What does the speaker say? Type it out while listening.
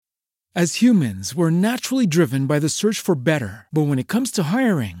As humans, we're naturally driven by the search for better. But when it comes to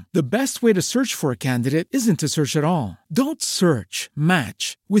hiring, the best way to search for a candidate isn't to search at all. Don't search,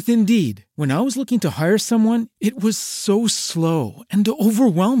 match with Indeed. When I was looking to hire someone, it was so slow and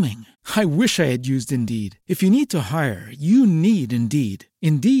overwhelming. I wish I had used Indeed. If you need to hire, you need Indeed.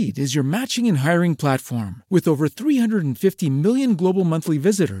 Indeed is your matching and hiring platform with over 350 million global monthly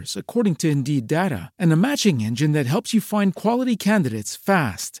visitors, according to Indeed data, and a matching engine that helps you find quality candidates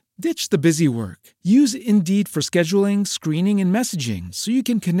fast. Ditch the busy work. Use Indeed for scheduling, screening, and messaging so you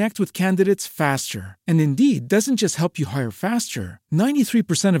can connect with candidates faster. And Indeed doesn't just help you hire faster.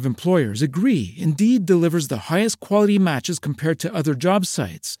 93% of employers agree Indeed delivers the highest quality matches compared to other job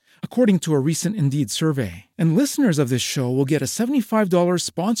sites, according to a recent Indeed survey. And listeners of this show will get a $75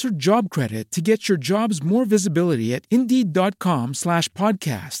 sponsored job credit to get your jobs more visibility at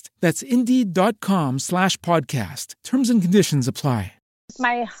Indeed.com/podcast. That's Indeed.com/podcast. Terms and conditions apply.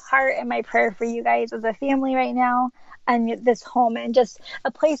 My heart and my prayer for you guys as a family right now, and this home, and just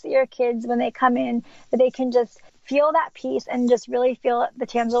a place that your kids, when they come in, that they can just feel that peace and just really feel the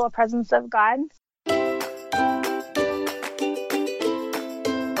tangible presence of God.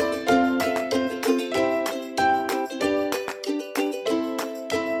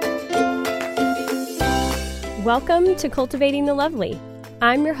 Welcome to Cultivating the Lovely.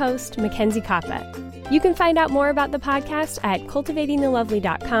 I'm your host, Mackenzie Koppa. You can find out more about the podcast at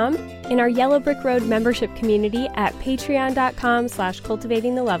cultivatingthelovely.com, in our Yellow Brick Road membership community at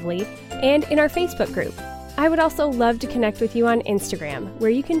patreon.com/cultivatingthelovely, and in our Facebook group. I would also love to connect with you on Instagram, where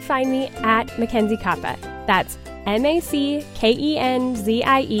you can find me at Mackenzie Koppa. That's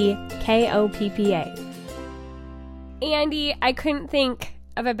MacKenziekoppa. Andy, I couldn't think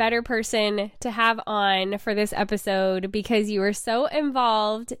of a better person to have on for this episode because you were so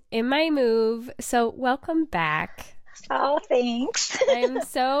involved in my move. So welcome back. Oh, thanks. I'm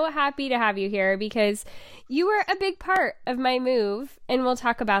so happy to have you here because you were a big part of my move, and we'll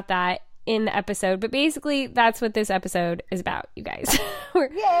talk about that in the episode. But basically, that's what this episode is about, you guys. We're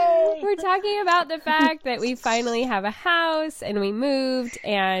talking about the fact that we finally have a house and we moved,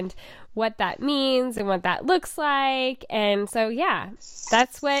 and what that means and what that looks like. And so, yeah,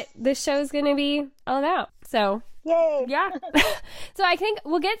 that's what this show is going to be all about. So, yay. Yeah. So I think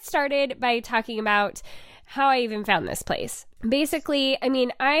we'll get started by talking about how I even found this place. Basically, I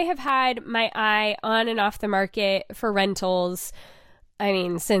mean, I have had my eye on and off the market for rentals,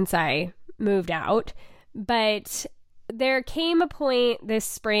 since I moved out. But there came a point this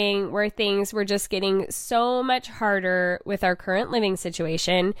spring where things were just getting so much harder with our current living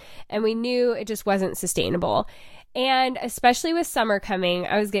situation, and we knew it just wasn't sustainable. And especially with summer coming,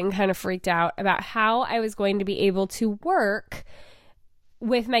 I was getting kind of freaked out about how I was going to be able to work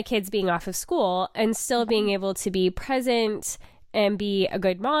with my kids being off of school and still being able to be present and be a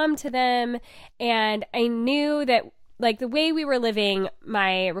good mom to them. And I knew that, like, the way we were living,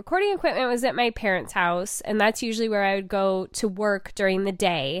 my recording equipment was at my parents' house, and that's usually where I would go to work during the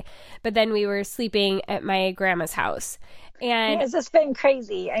day. But then we were sleeping at my grandma's house. And it's just been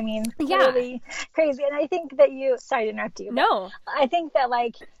crazy. Really crazy. And I think that sorry to interrupt you. No. I think that,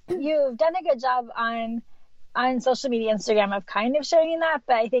 you've done a good job on social media, Instagram, of kind of showing that,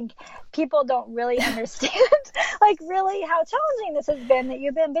 but I think people don't really understand, really how challenging this has been, that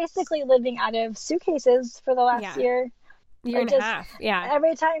you've been basically living out of suitcases for the last year and a half. Yeah.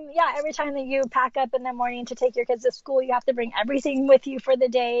 Every time that you pack up in the morning to take your kids to school, you have to bring everything with you for the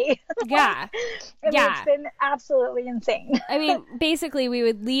day. Yeah. It's been absolutely insane. Basically, we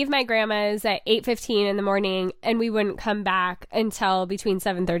would leave my grandma's at 8:15 in the morning, and we wouldn't come back until between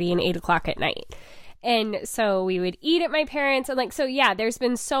 7:30 and 8 o'clock at night. And so we would eat at my parents', and there's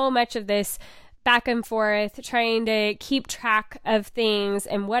been so much of this back and forth, trying to keep track of things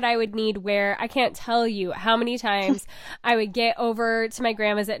and what I would need where. I can't tell you how many times I would get over to my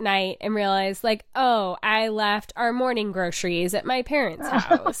grandma's at night and realize, I left our morning groceries at my parents'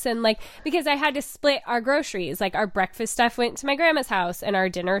 house. And because I had to split our groceries, our breakfast stuff went to my grandma's house and our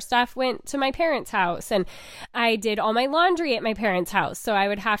dinner stuff went to my parents' house. And I did all my laundry at my parents' house. So I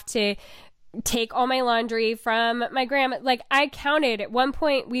would have to take all my laundry from my grandma. I counted at one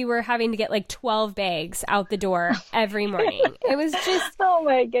point, we were having to get 12 bags out the door every morning. It was just, oh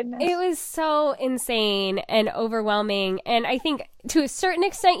my goodness. It was so insane and overwhelming. And I think to a certain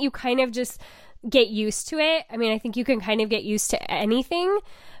extent, you kind of just get used to it. I think you can kind of get used to anything,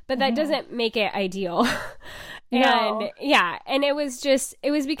 but that doesn't make it ideal. And and it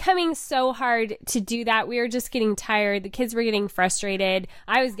was becoming so hard to do that. We were just getting tired. The kids were getting frustrated.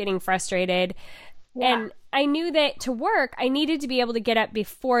 I was getting frustrated. Yeah. And I knew that to work, I needed to be able to get up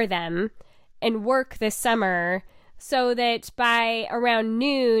before them and work this summer so that by around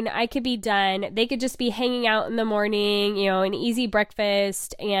noon I could be done. They could just be hanging out in the morning, an easy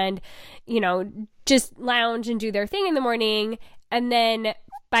breakfast and, just lounge and do their thing in the morning. And then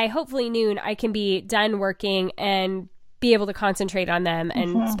by hopefully noon, I can be done working and be able to concentrate on them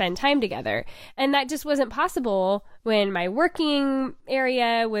and spend time together. And that just wasn't possible when my working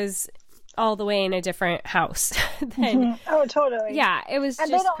area was all the way in a different house. Then, Oh, totally. Yeah, it was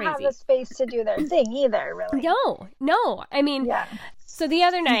and just they don't crazy. have the space to do their thing either, really. No. I mean, so the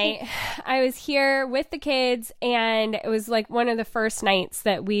other night I was here with the kids, and it was like one of the first nights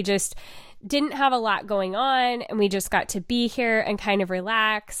that we just didn't have a lot going on, and we just got to be here and kind of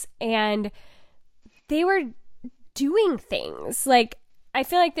relax. And they were doing things. Like, I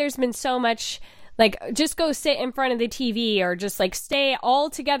feel like there's been so much, like, just go sit in front of the TV, or just like stay all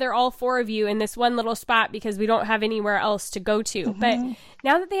together, all four of you in this one little spot because we don't have anywhere else to go to. But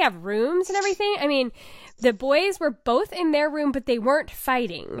now that they have rooms and everything, I mean, the boys were both in their room, but they weren't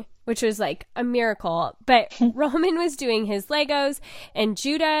fighting, which was like a miracle. But Roman was doing his Legos, and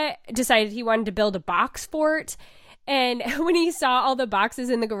Judah decided he wanted to build a box fort. And when he saw all the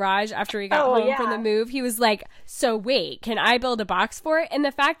boxes in the garage after he got home from the move, he was like, so wait, can I build a box fort? And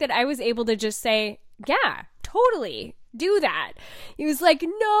the fact that I was able to just say, yeah, totally, do that. He was like,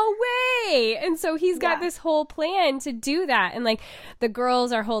 no way. And so he's got this whole plan to do that. And like the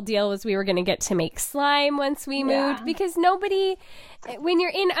girls, our whole deal was we were going to get to make slime once we moved, because nobody, when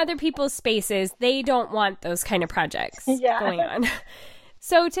you're in other people's spaces, they don't want those kind of projects going on.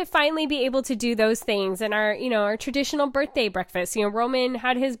 So to finally be able to do those things, and our traditional birthday breakfast, Roman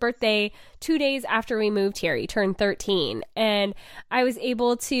had his birthday 2 days after we moved here. He turned 13, and I was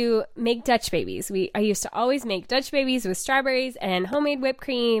able to make Dutch babies. I used to always make Dutch babies with strawberries and homemade whipped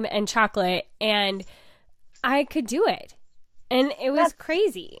cream and chocolate, and I could do it. And it was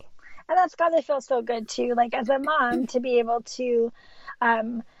crazy. And that's got to feel so good too, like as a mom, to be able to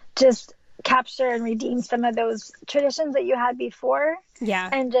just capture and redeem some of those traditions that you had before. Yeah.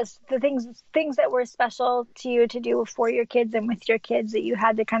 And just the things that were special to you to do for your kids and with your kids that you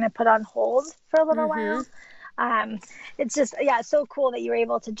had to kind of put on hold for a little while. It's just, so cool that you were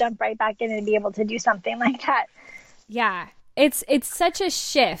able to jump right back in and be able to do something like that. Yeah. It's such a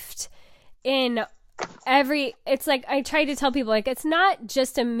shift in it's like, I try to tell people, like, it's not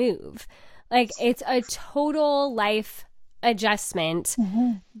just a move. Like, it's a total life adjustment,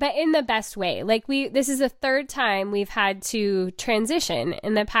 but in the best way. Like, this is the third time we've had to transition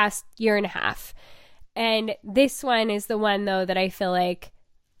in the past year and a half. And this one is the one, though, that I feel like,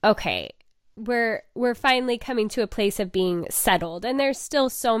 okay, we're finally coming to a place of being settled. And there's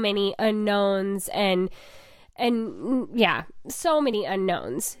still so many unknowns and so many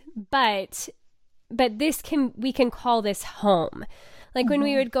unknowns. But we can call this home. Like when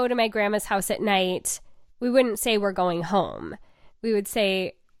we would go to my grandma's house at night, we wouldn't say we're going home. We would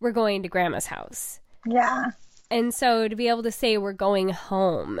say we're going to grandma's house. Yeah. And so to be able to say we're going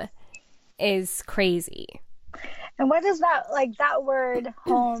home is crazy. And what does that word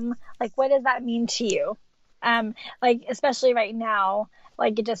home, like, what does that mean to you? Like, especially right now,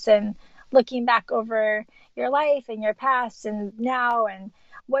 like just in looking back over your life and your past and now, and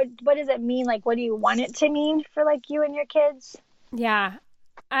what does it mean? Like, what do you want it to mean for like you and your kids? Yeah.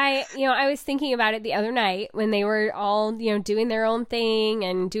 I was thinking about it the other night when they were all, doing their own thing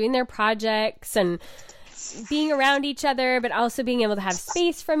and doing their projects and being around each other, but also being able to have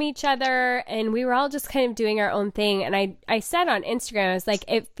space from each other. And we were all just kind of doing our own thing. And I said on Instagram, I was like,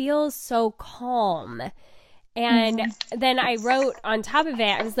 it feels so calm. And then I wrote on top of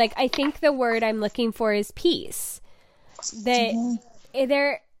it, I was like, I think the word I'm looking for is peace. That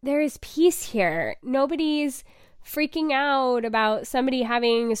there is peace here. Nobody's freaking out about somebody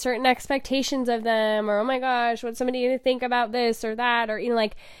having certain expectations of them, or, oh my gosh, what's somebody going to think about this or that, or,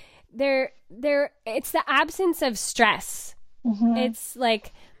 like it's the absence of stress. It's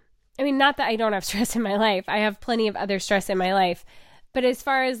like, I mean, not that I don't have stress in my life. I have plenty of other stress in my life. But as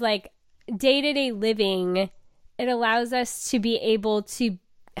far as like day-to-day living, it allows us to be able to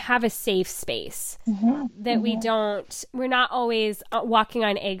have a safe space that we're not always walking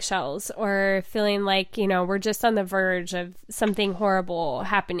on eggshells or feeling like, we're just on the verge of something horrible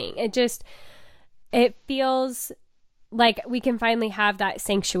happening. It feels like we can finally have that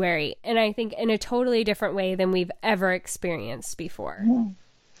sanctuary. And I think in a totally different way than we've ever experienced before.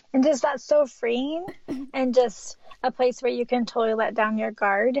 And just that's so freeing, and just a place where you can totally let down your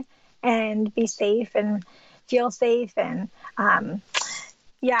guard and be safe and feel safe. And,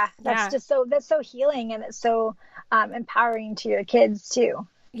 that's so healing, and it's so empowering to your kids too.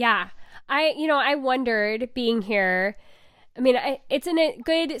 Yeah. I wondered, being here, I mean, it's in a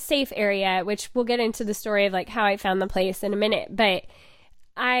good, safe area, which we'll get into the story of like how I found the place in a minute. But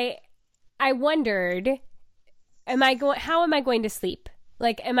I wondered, how am I going to sleep?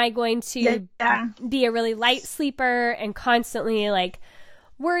 Like, am I going to be a really light sleeper and constantly like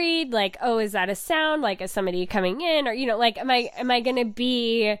worried? Like, oh, is that a sound? Like, is somebody coming in? Or, like, am I going to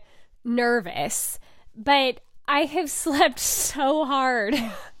be nervous? But I have slept so hard.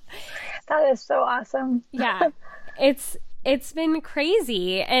 That is so awesome. Yeah. It's been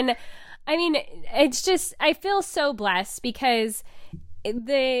crazy. And I mean, it's just, I feel so blessed because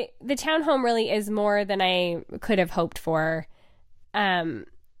the townhome really is more than I could have hoped for. I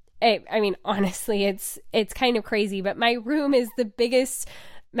mean, honestly, it's kind of crazy, but my room is the biggest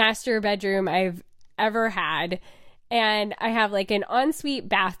master bedroom I've ever had. And I have like an ensuite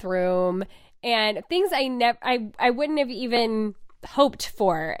bathroom and things I wouldn't have even hoped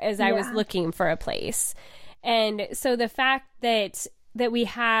for as I was looking for a place. And so the fact that we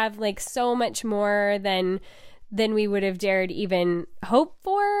have like so much more than we would have dared even hope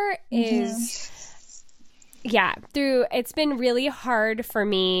for is, it's been really hard for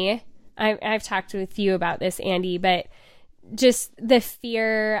me. I've talked with you about this, Andy, but just the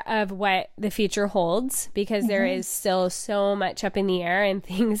fear of what the future holds, because there is still so much up in the air and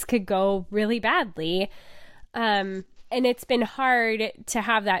things could go really badly. And it's been hard to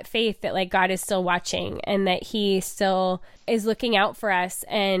have that faith that like God is still watching and that he still is looking out for us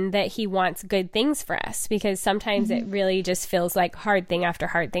and that he wants good things for us, because sometimes it really just feels like hard thing after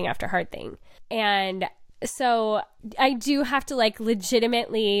hard thing after hard thing. And so I do have to like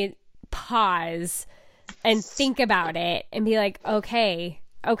legitimately pause and think about it and be like, okay,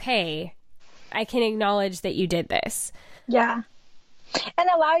 I can acknowledge that you did this. Yeah. And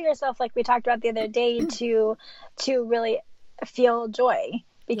allow yourself, like we talked about the other day, to really feel joy,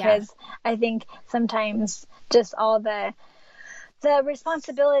 because I think sometimes just all the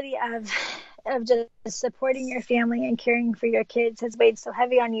responsibility of just supporting your family and caring for your kids has weighed so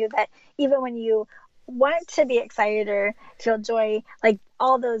heavy on you that even when you want to be excited or feel joy, like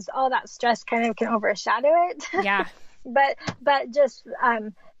all that stress kind of can overshadow it. Yeah. but just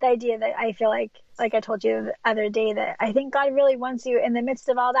the idea that I feel like I told you the other day, that I think God really wants you in the midst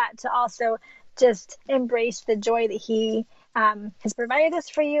of all that to also just embrace the joy that he has provided us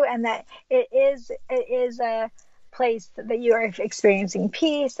for you, and that it is a place that you are experiencing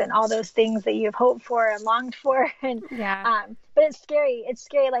peace and all those things that you've hoped for and longed for. And but it's scary. It's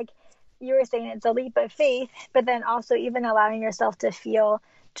scary. Like you were saying, it's a leap of faith, but then also even allowing yourself to feel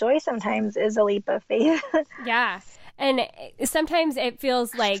joy sometimes is a leap of faith. Yeah. And sometimes it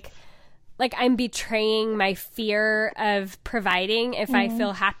feels like I'm betraying my fear of providing if I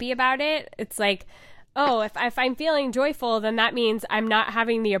feel happy about it. It's like, oh, if I'm feeling joyful, then that means I'm not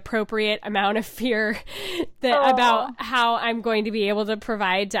having the appropriate amount of fear about how I'm going to be able to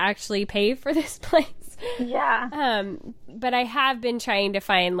provide to actually pay for this place. Yeah. But I have been trying to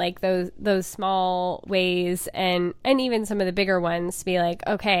find like those small ways and even some of the bigger ones to be like,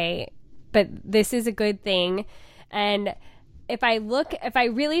 okay, but this is a good thing. And if I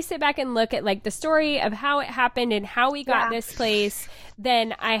really sit back and look at like the story of how it happened and how we got this place,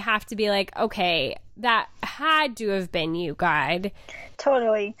 then I have to be like, okay, that had to have been you, God.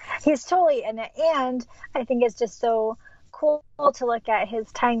 Totally. He's totally in it. And I think it's just so cool to look at his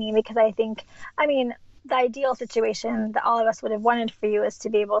timing, because I mean, the ideal situation that all of us would have wanted for you is to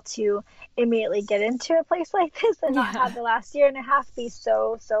be able to immediately get into a place like this and not have the last year and a half be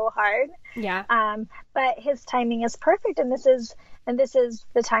so hard. Yeah. But his timing is perfect, and this is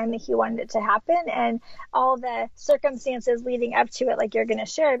the time that he wanted it to happen, and all the circumstances leading up to it, like you're going to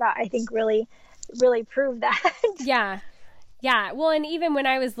share about, I think really prove that. Yeah. Well, and even when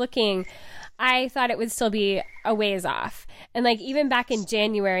I was looking, I thought it would still be a ways off. And like even back in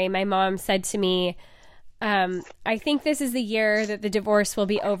January, my mom said to me, I think this is the year that the divorce will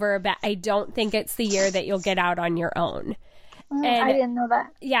be over, but I don't think it's the year that you'll get out on your own. And I didn't know that.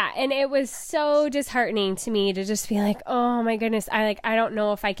 Yeah. And it was so disheartening to me to just be like, oh my goodness, I don't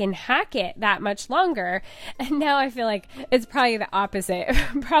know if I can hack it that much longer. And now I feel like it's probably the opposite.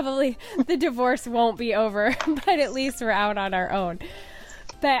 Probably the divorce won't be over, but at least we're out on our own.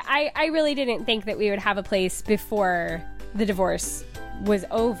 But I really didn't think that we would have a place before the divorce was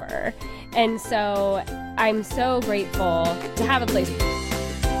over. And so I'm so grateful to have a place.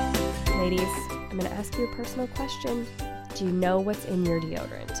 Ladies, I'm going to ask you a personal question. Do you know what's in your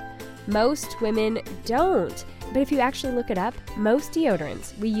deodorant? Most women don't. But if you actually look it up, most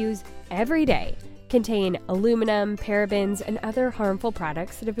deodorants we use every day contain aluminum, parabens, and other harmful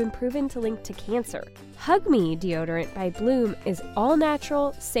products that have been proven to link to cancer. Hug Me deodorant by Bloom is all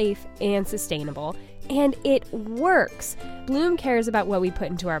natural, safe, and sustainable. and it works. Bloom cares about what we put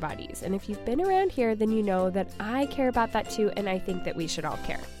into our bodies. And if you've been around here, then you know that I care about that too, and I think that we should all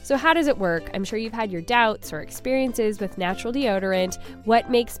care. So how does it work? I'm sure you've had your doubts or experiences with natural deodorant. What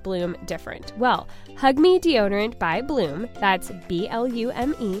makes Bloom different? Well, Hug Me Deodorant by Bloom, that's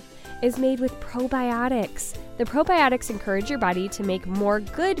BLUME, is made with probiotics. The probiotics encourage your body to make more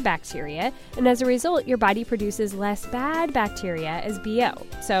good bacteria, and as a result, your body produces less bad bacteria as BO,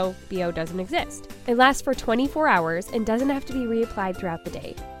 so BO doesn't exist. It lasts for 24 hours and doesn't have to be reapplied throughout the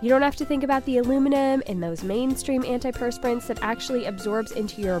day. You don't have to think about the aluminum in those mainstream antiperspirants that actually absorbs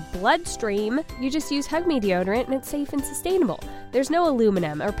into your bloodstream. You just use Hug Me deodorant and it's safe and sustainable. There's no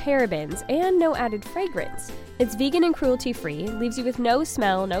aluminum or parabens and no added fragrance. It's vegan and cruelty-free, leaves you with no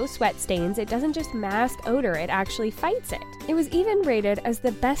smell, no sweat stains. It doesn't just mask odor, it actually fights it. It was even rated as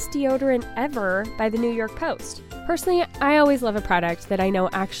the best deodorant ever by the New York Post. Personally, I always love a product that I know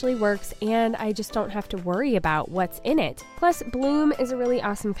actually works and I just don't have to worry about what's in it. Plus, Bloom is a really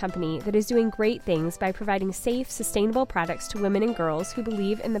awesome company that is doing great things by providing safe, sustainable products to women and girls who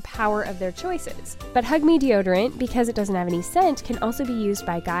believe in the power of their choices. But Hug Me deodorant, because it doesn't have any scent, can also be used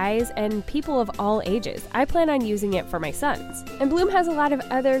by guys and people of all ages. I plan on using it for my sons. And Bloom has a lot of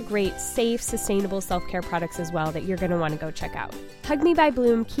other great, safe, sustainable self-care products as well that you're going to want to go check out. Hug Me by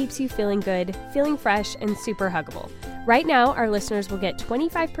Bloom keeps you feeling good, feeling fresh, and super huggable. Right now, our listeners will get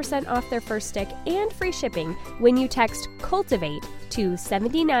 25% off their first stick and free shipping when you text CULTIVATE to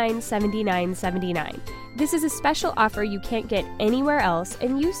 $79.79.79. This is a special offer you can't get anywhere else,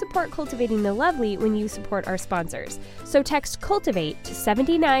 and you support Cultivating the Lovely when you support our sponsors. So text CULTIVATE to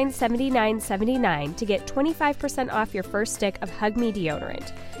 $79.79.79 to get 25% off your first stick of Hug Me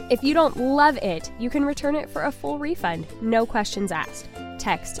deodorant. If you don't love it, you can return it for a full refund, no questions asked.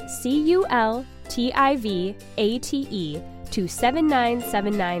 Text CULTIVATE to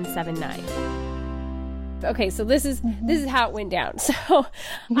 797979. Okay, so this is how it went down. So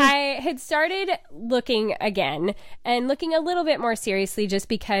I had started looking again and looking a little bit more seriously just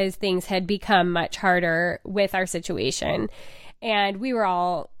because things had become much harder with our situation. And we were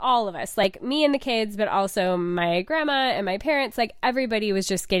all of us, like me and the kids, but also my grandma and my parents, like everybody was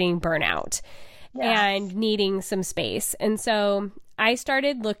just getting burnout and needing some space. And so I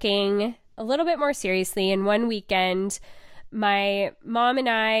started looking a little bit more seriously. And one weekend, my mom and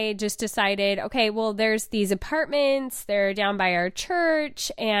I just decided, okay, well, there's these apartments. They're down by our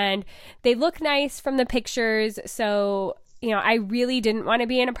church and they look nice from the pictures. So, I really didn't want to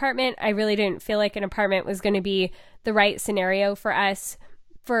be in an apartment. I really didn't feel like an apartment was going to be the right scenario for us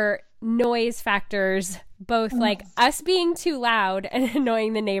for noise factors, both like us being too loud and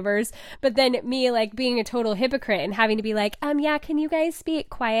annoying the neighbors, but then me like being a total hypocrite and having to be like, yeah, can you guys be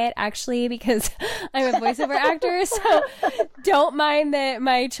quiet actually, because I'm a voiceover actor, so don't mind that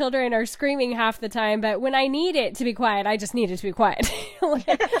my children are screaming half the time, but when I need it to be quiet, I just need it to be quiet.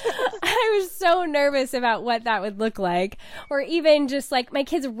 I was so nervous about what that would look like, or even just like my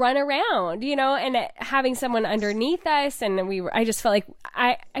kids run around, and having someone underneath us, and I just felt like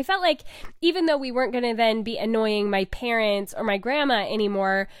I felt like even though we weren't going to then be annoying my parents or my grandma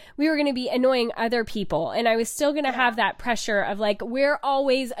anymore, we were going to be annoying other people. And I was still going to have that pressure of like, we're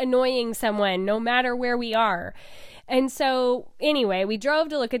always annoying someone no matter where we are. And so anyway, we drove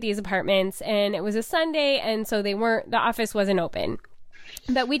to look at these apartments and it was a Sunday. And so the office wasn't open.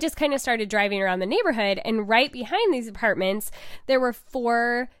 But we just kind of started driving around the neighborhood, and right behind these apartments, there were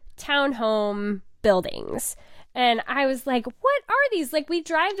 4 townhome buildings. And I was like, what are these? Like, we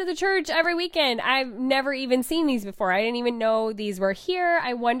drive to the church every weekend. I've never even seen these before. I didn't even know these were here.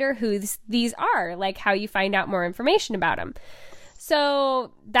 I wonder who these are, like how you find out more information about them.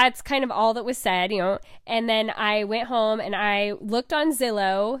 So that's kind of all that was said, And then I went home and I looked on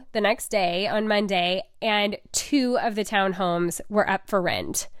Zillow the next day on Monday, and 2 of the townhomes were up for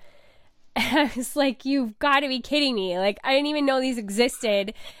rent. And I was like, you've got to be kidding me. Like, I didn't even know these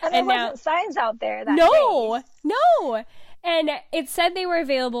existed. And there wasn't signs out there that No. And it said they were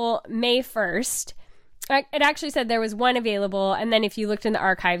available May 1st. It actually said there was one available. And then if you looked in the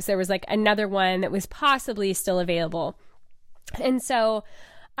archives, there was like another one that was possibly still available. And so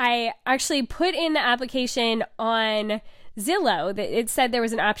I actually put in the application on Zillow. That it said there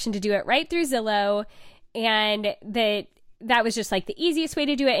was an option to do it right through Zillow, and that that was just like the easiest way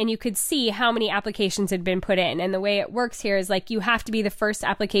to do it. And you could see how many applications had been put in. And the way it works here is like you have to be the first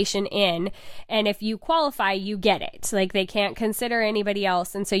application in. And if you qualify, you get it. Like they can't consider anybody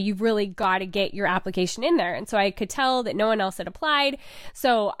else. And so you've really got to get your application in there. And so I could tell that no one else had applied.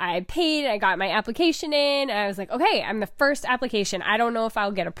 So I paid, I got my application in, and I was like, okay, I'm the first application. I don't know if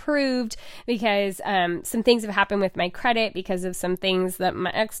I'll get approved because some things have happened with my credit because of some things that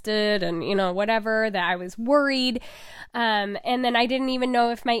my ex did and, you know, whatever, that I was worried. And then I didn't even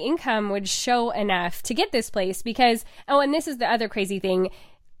know if my income would show enough to get this place because, oh, and this is the other crazy thing.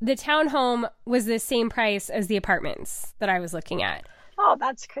 The townhome was the same price as the apartments that I was looking at. Oh,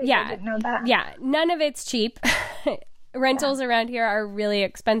 that's crazy. Yeah. I didn't know that. Yeah. None of it's cheap. Rentals around here are really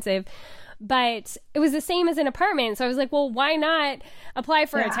expensive. But it was the same as an apartment. So I was like, well, why not apply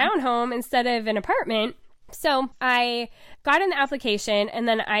for a townhome instead of an apartment? So I got in the application, and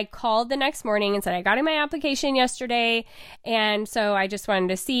then I called the next morning and said, I got in my application yesterday. And so I just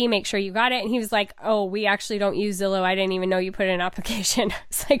wanted to make sure you got it. And he was like, oh, we actually don't use Zillow. I didn't even know you put in an application. I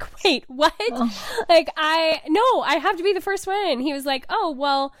was like, wait, what? Oh. Like, I have to be the first one in. He was like, oh,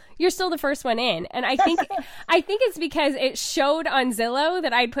 well, you're still the first one in. And I think it's because it showed on Zillow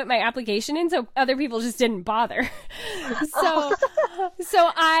that I'd put my application in, so other people just didn't bother. So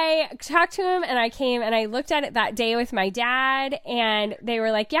I talked to him, and I came and I looked at it that day with my dad, and they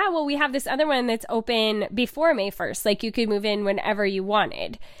were like, yeah, well, we have this other one that's open before May 1st. Like, you could move in whenever you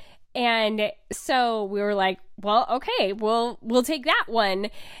wanted. And so we were like, well, okay, we'll take that one.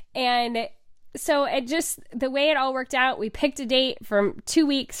 And so it just, the way it all worked out, we picked a date from 2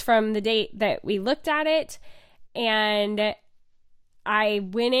 weeks from the date that we looked at it. And I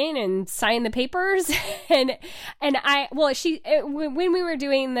went in and signed the papers when we were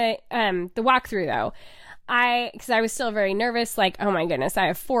doing the walkthrough though, because I was still very nervous, like, oh my goodness, I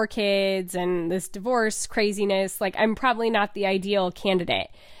have 4 kids and this divorce craziness, like I'm probably not the ideal candidate.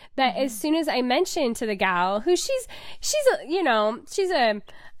 But as soon as I mentioned to the gal, who she's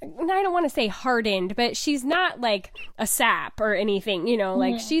I don't want to say hardened, but she's not like a sap or anything, you know,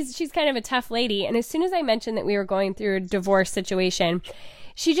 like she's kind of a tough lady. And as soon as I mentioned that we were going through a divorce situation,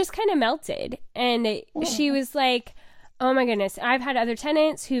 she just kind of melted. And she was like, oh my goodness, I've had other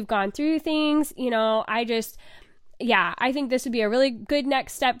tenants who've gone through things, you know, I think this would be a really good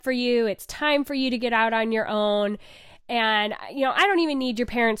next step for you. It's time for you to get out on your own. And, you know, I don't even need your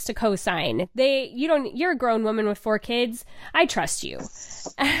parents to co-sign. You're a grown woman with 4 kids. I trust you.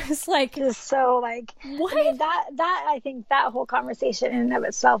 I was like, so like, what? I mean, I think that whole conversation in and of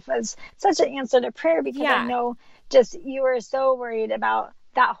itself was such an answer to prayer, because I know just you were so worried about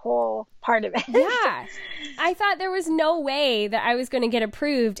that whole part of it. Yeah. I thought there was no way that I was going to get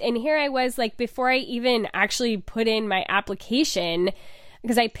approved. And here I was, like, before I even actually put in my application,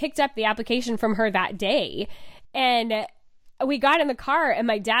 because I picked up the application from her that day. And we got in the car, and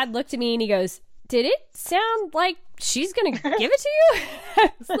my dad looked at me and he goes, did it sound like she's going to give it to you?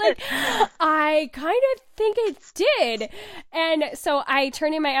 I was like, I kind of think it did. And so I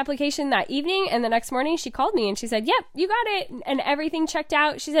turned in my application that evening, and the next morning she called me and she said, yep, you got it. And everything checked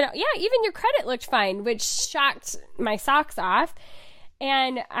out. She said, yeah, even your credit looked fine, which shocked my socks off.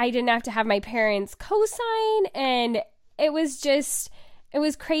 And I didn't have to have my parents co-sign. And it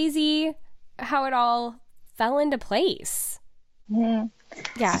was crazy how it all fell into place. Mm-hmm.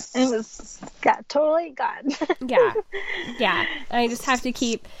 Yeah. It was totally God. Yeah. I just have to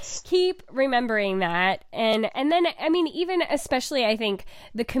keep remembering that. And then, I mean, even especially, I think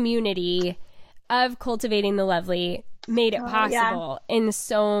the community of Cultivating the Lovely made it possible in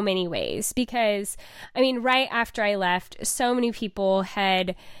so many ways, because, I mean, right after I left, so many people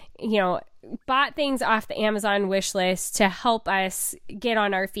had, you know, bought things off the Amazon wish list to help us get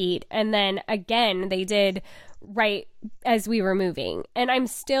on our feet. And then again, they did right as we were moving. And I'm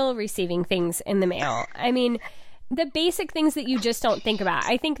still receiving things in the mail. I mean, the basic things that you just don't think about.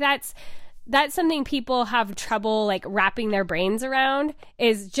 I think that's something people have trouble like wrapping their brains around,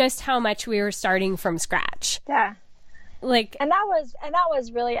 is just how much we were starting from scratch. Yeah. Like, and that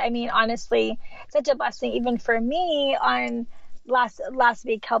was really, I mean, honestly, such a blessing even for me on last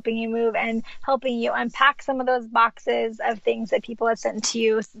week, helping you move and helping you unpack some of those boxes of things that people had sent to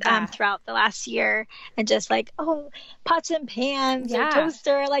you throughout the last year, and just like, pots and pans or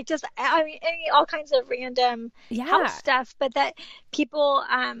toaster, like just, I mean, all kinds of random house stuff, but that people,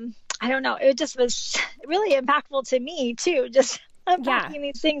 I don't know, it just was really impactful to me too, just unpacking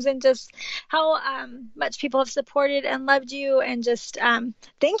these things, and just how much people have supported and loved you, and just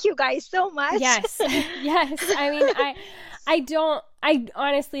thank you guys so much. Yes. I mean, I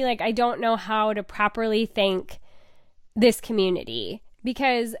honestly, like, I don't know how to properly thank this community,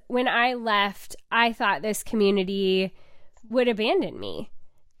 because when I left, I thought this community would abandon me.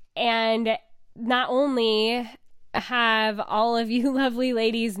 And not only have all of you lovely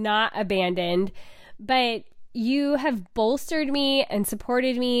ladies not abandoned, but you have bolstered me and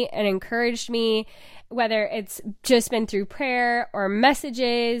supported me and encouraged me, whether it's just been through prayer or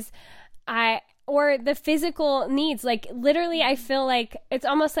messages, or the physical needs. Like literally, I feel like it's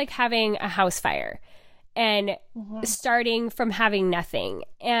almost like having a house fire and starting from having nothing.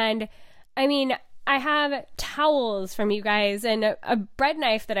 And I mean, I have towels from you guys and a bread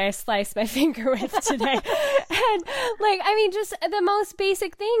knife that I sliced my finger with today. And like, I mean, just the most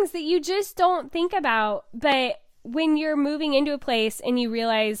basic things that you just don't think about. But when you're moving into a place and you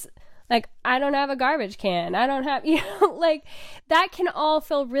realize, like, I don't have a garbage can, I don't have, like that can all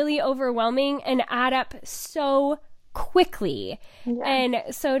feel really overwhelming and add up so quickly. Yeah. And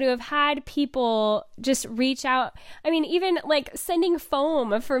so to have had people just reach out, I mean, even like sending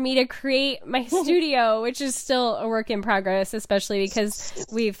foam for me to create my studio, which is still a work in progress, especially because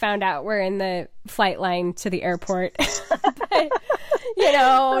we found out we're in the flight line to the airport. But,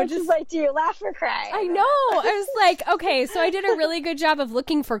 just like, do you laugh or cry? I know. I was like, okay, so I did a really good job of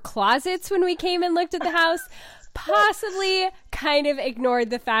looking for closets when we came and looked at the house. Possibly kind of ignored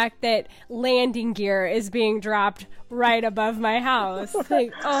the fact that landing gear is being dropped right above my house.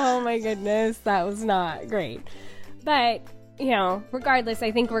 Like, oh my goodness, that was not great. But, regardless,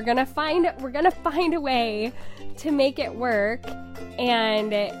 I think we're gonna find a way to make it work.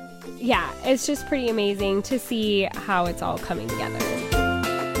 And yeah, it's just pretty amazing to see how it's all coming together.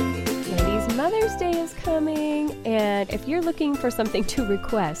 Ladies, Mother's Day is coming, and if you're looking for something to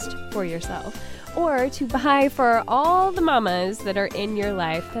request for yourself, or to buy for all the mamas that are in your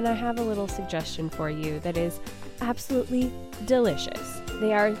life, then I have a little suggestion for you that is absolutely delicious.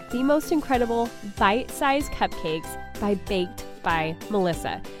 They are the most incredible bite-sized cupcakes by Baked by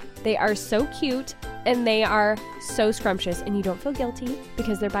Melissa. They are so cute and they are so scrumptious, and you don't feel guilty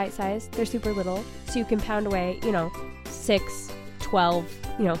because they're bite-sized. They're super little, so you can pound away, 6, 12,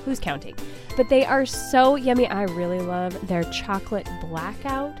 who's counting? But they are so yummy. I really love their chocolate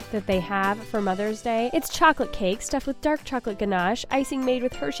blackout that they have for Mother's Day. It's chocolate cake stuffed with dark chocolate ganache, icing made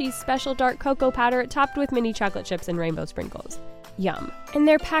with Hershey's special dark cocoa powder, topped with mini chocolate chips and rainbow sprinkles. Yum. And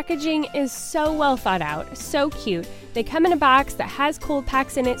their packaging is so well thought out, so cute. They come in a box that has cold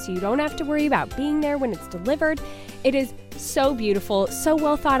packs in it, so you don't have to worry about being there when it's delivered. It is so beautiful, so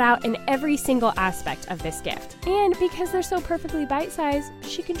well thought out in every single aspect of this gift. And because they're so perfectly bite-sized,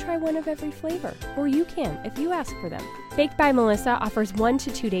 she can try one of every flavor, or you can if you ask for them. Baked by Melissa offers 1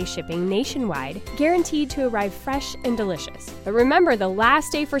 to 2 day shipping nationwide, guaranteed to arrive fresh and delicious. But remember, the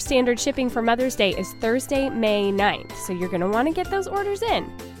last day for standard shipping for Mother's Day is Thursday, May 9th, so you're going to want to get those orders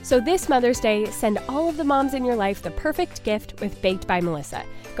in. So this Mother's Day, send all of the moms in your life the perfect gift with Baked by Melissa.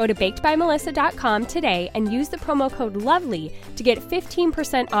 Go to bakedbymelissa.com today and use the promo code LOVELY to get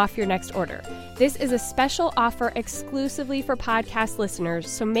 15% off your next order. This is a special offer exclusively for podcast listeners,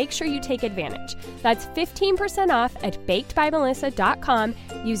 so make sure you take advantage. That's 15% off at bakedbymelissa.com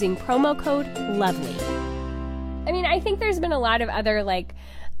using promo code LOVELY. I mean, I think there's been a lot of other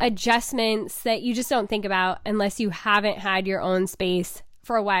adjustments that you just don't think about unless you haven't had your own space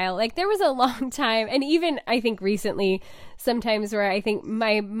for a while. Like, there was a long time, and even I think recently, sometimes where I think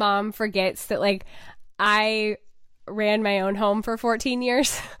my mom forgets that I ran my own home for 14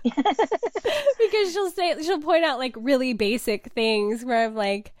 years because she'll point out really basic things where I'm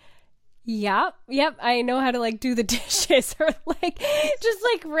like, yep, I know how to do the dishes, or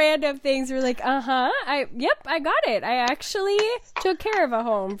just random things. We're I got it. I actually took care of a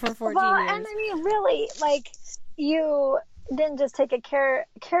home for 14 years. And I mean, really, you didn't just take care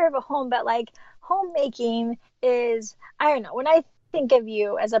of a home, but homemaking is, I don't know, when I think of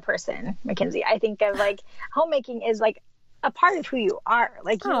you as a person, Mackenzie, I think of homemaking is a part of who you are.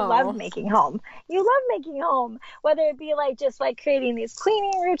 You love making home. You love making home, whether it be just creating these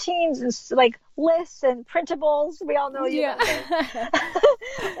cleaning routines and lists and printables. We all know you. Yeah.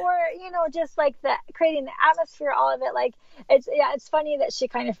 Or just the creating the atmosphere, all of it. It's funny that she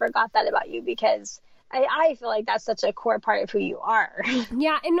kind of forgot that about you, because I feel like that's such a core part of who you are.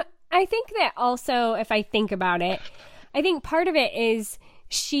 Yeah, and I think that also, if I think about it, I think part of it is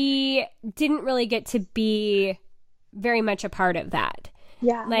she didn't really get to be very much a part of that.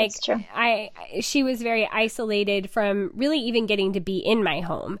 Yeah, that's true. She was very isolated from really even getting to be in my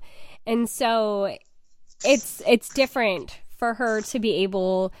home. And so it's different for her to be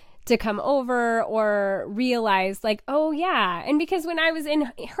able to come over or realize oh yeah. And because when I was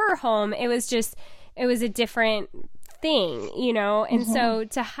in her home, it was a different thing, and so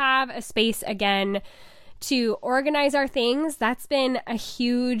to have a space again to organize our things, that's been a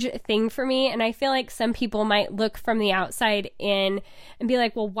huge thing for me. And I feel like some people might look from the outside in and be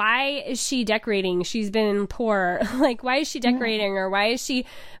like, well, why is she decorating? She's been poor. Like, why is she decorating? Or why is she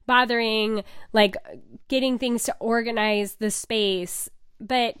bothering, like, getting things to organize the space?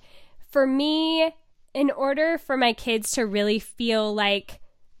 But for me, in order for my kids to really feel like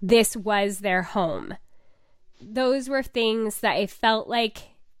this was their home, those were things that I felt like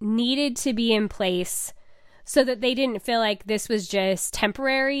needed to be in place so that they didn't feel like this was just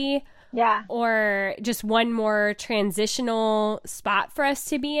temporary or just one more transitional spot for us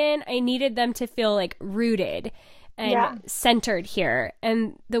to be in. I needed them to feel like rooted and centered here.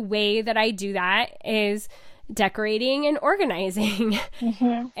 And the way that I do that is decorating and organizing.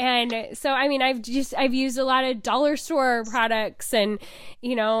 And so, I mean, I've used a lot of dollar store products and,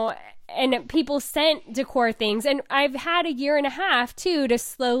 you know, and people sent decor things. And I've had a year and a half too to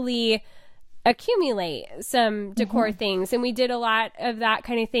slowly accumulate some decor things. And we did a lot of that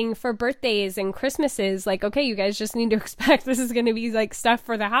kind of thing for birthdays and Christmases. Like, okay, you guys just need to expect this is going to be like stuff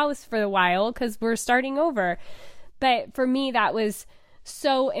for the house for a while because we're starting over. But for me, that was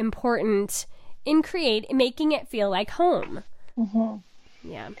so important in making it feel like home.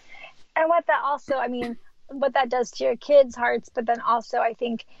 Yeah. And what that also, I mean, what that does to your kids' hearts, but then also I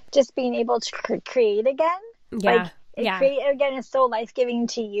think just being able to create again. Create again is so life-giving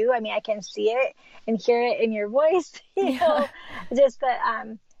to you. I mean, I can see it and hear it in your voice, you know, just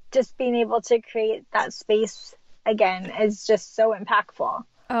that, just being able to create that space again is just so impactful.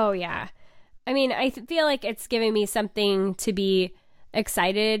 Oh yeah. I mean, I feel like it's giving me something to be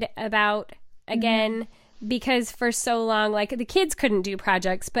excited about again, because for so long, like the kids couldn't do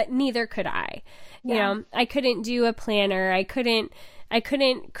projects, but neither could I. You know, I couldn't do a planner. I couldn't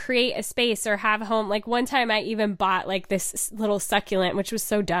create a space or have a home. Like one time I even bought like this little succulent, which was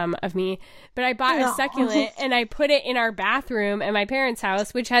so dumb of me, but I bought a succulent and I put it in our bathroom at my parents'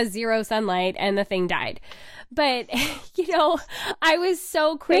 house, which has 0 sunlight, and the thing died. But, you know, I was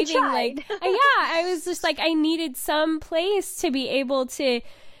so craving, like, I was just like, I needed some place to be able to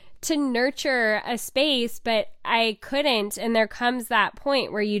nurture a space, but I couldn't. And there comes that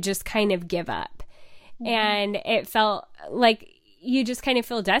point where you just kind of give up. And it felt like you just kind of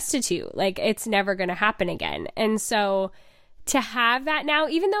feel destitute, like it's never going to happen again. And so to have that now,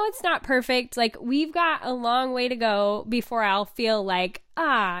 even though it's not perfect, like we've got a long way to go before I'll feel like,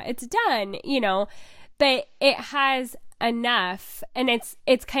 it's done, you know, but it has enough. And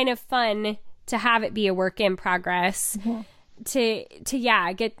it's kind of fun to have it be a work in progress. To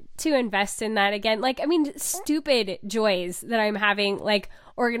get to invest in that again. Like, I mean, stupid joys that I'm having, like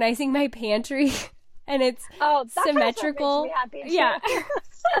organizing my pantry and it's symmetrical. Yeah.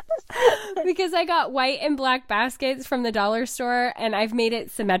 Because I got white and black baskets from the dollar store and I've made it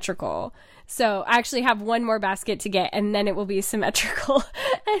symmetrical. So I actually have one more basket to get and then it will be symmetrical.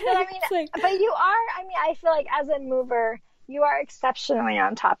 But I mean, but you are, I mean, I feel like as a mover, you are exceptionally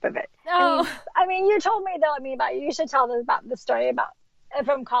on top of it. Oh. I mean, you told me though, you should tell them about the story about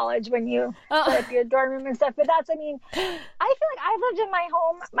from college when you put up your dorm room and stuff. But that's, I mean, I feel like I've lived in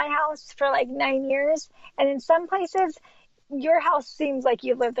my house for like 9 years. And in some places, your house seems like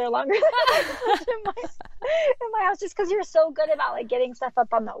you lived there longer than I've lived in my house, just because you're so good about like getting stuff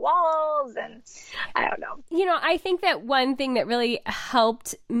up on the walls. And I don't know. You know, I think that one thing that really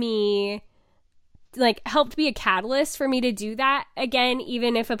helped be a catalyst for me to do that again,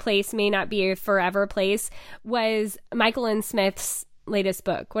 even if a place may not be a forever place, was Michael Lynn Smith's latest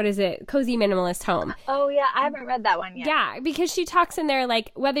book. What is it? Cozy Minimalist Home. Oh yeah, I haven't read that one yet. Yeah, because she talks in there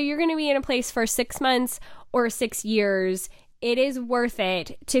like whether you're going to be in a place for 6 months or 6 years, it is worth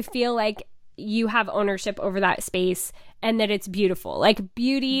it to feel like you have ownership over that space and that it's beautiful. Like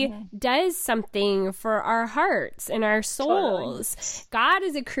beauty does something for our hearts and our souls. Totally. God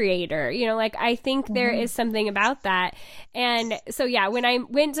is a creator, you know, like I think there is something about that. And so, yeah, when I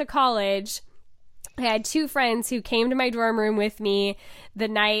went to college, I had 2 friends who came to my dorm room with me the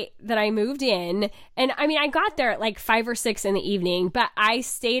night that I moved in. And I mean, I got there at like 5 or 6 in the evening, but I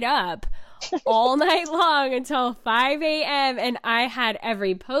stayed up all night long until 5 a.m. and I had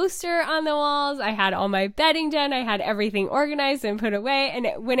every poster on the walls. I had all my bedding done. I had everything organized and put away.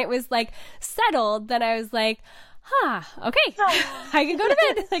 And when it was like settled, then I was like, okay, I can go to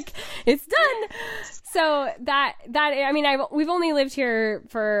bed. Like it's done. So that, I mean, we've only lived here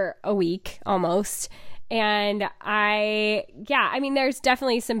for a week almost. And I mean, there's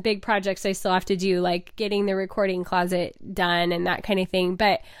definitely some big projects I still have to do, like getting the recording closet done and that kind of thing.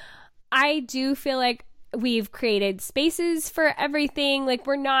 But I do feel like we've created spaces for everything. Like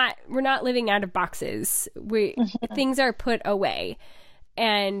we're not living out of boxes. Things are put away.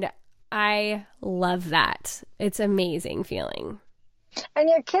 And I love that. It's amazing feeling. And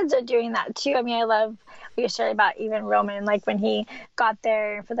your kids are doing that too. I mean, I love what you shared about even Roman, like when he got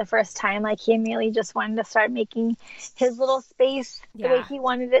there for the first time, like he immediately just wanted to start making his little space the way he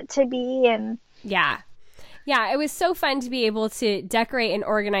wanted it to be. And yeah, it was so fun to be able to decorate and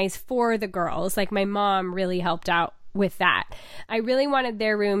organize for the girls. Like my mom really helped out with that. I really wanted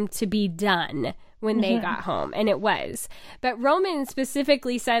their room to be done when they got home, and it was. But Roman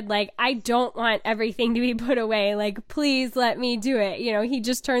specifically said, like, I don't want everything to be put away. Like, please let me do it. You know, he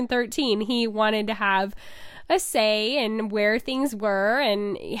just turned 13. He wanted to have a say in where things were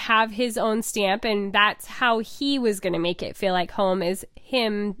and have his own stamp, and that's how he was going to make it feel like home, is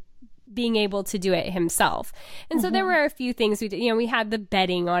him being able to do it himself. And so there were a few things we did. You know, we had the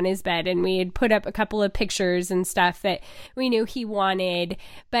bedding on his bed, and we had put up a couple of pictures and stuff that we knew he wanted,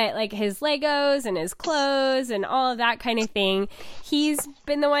 but like his Legos and his clothes and all of that kind of thing, he's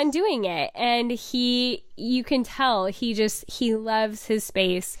been the one doing it. And you can tell he loves his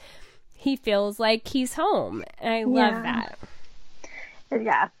space. He feels like he's home. And I love that.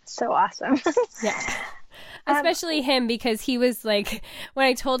 Yeah. So awesome. Yeah. Especially him, because he was like, when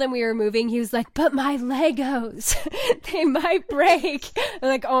I told him we were moving, he was like, but my Legos, they might break. I'm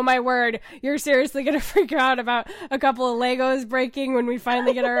like, oh my word, you're seriously going to freak out about a couple of Legos breaking when we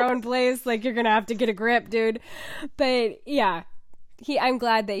finally get our own place? Like, you're going to have to get a grip, dude. But yeah, I'm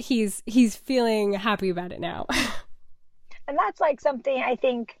glad that he's feeling happy about it now. And that's like something I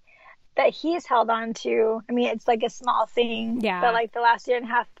think that he's held on to. I mean, it's like a small thing, but like the last year and a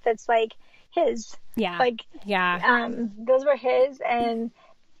half, that's like his. Those were his, and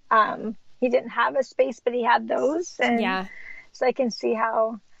he didn't have a space, but he had those, and so I can see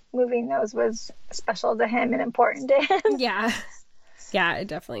how moving those was special to him and important to him. It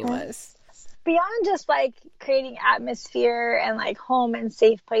definitely was. Beyond just like creating atmosphere and like home and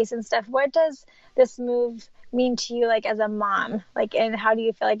safe place and stuff, what does this move mean to you, like as a mom, like, and how do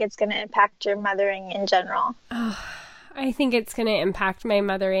you feel like it's going to impact your mothering in general? I think it's going to impact my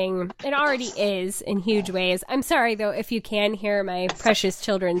mothering. It already is in huge ways. I'm sorry, though, if you can hear my precious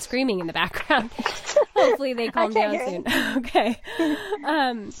children screaming in the background. Hopefully they calm down soon. Okay.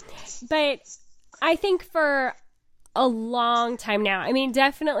 But I think for a long time now, I mean,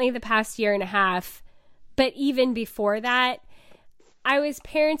 definitely the past year and a half, but even before that, I was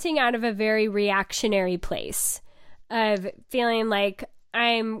parenting out of a very reactionary place of feeling like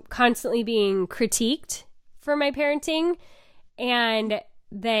I'm constantly being critiqued for my parenting, and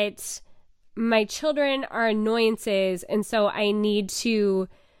that my children are annoyances, and so I need to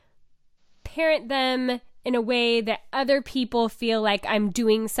parent them in a way that other people feel like I'm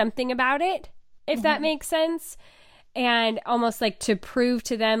doing something about it, if that makes sense. And almost like to prove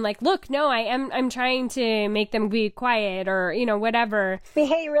to them, like, look, no, I'm trying to make them be quiet, or, you know, whatever.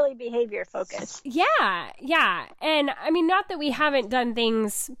 Really behavior focused. Yeah. And I mean, not that we haven't done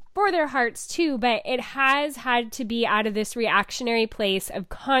things for their hearts too, but it has had to be out of this reactionary place of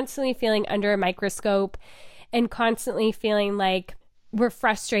constantly feeling under a microscope and constantly feeling like we're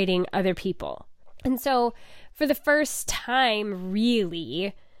frustrating other people. And so for the first time,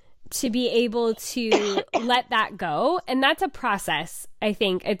 really, to be able to let that go. And that's a process, I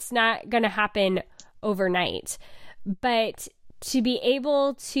think. It's not going to happen overnight. But to be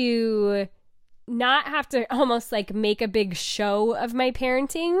able to not have to almost like make a big show of my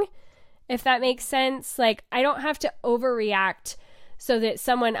parenting, if that makes sense. Like, I don't have to overreact so that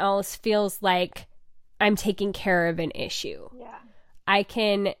someone else feels like I'm taking care of an issue. Yeah. I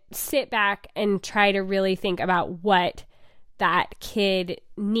can sit back and try to really think about what that kid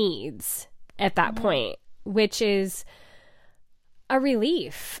needs at that point, which is a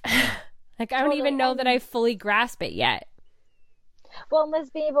relief. Like, I don't even know that I fully grasp it yet. Well, and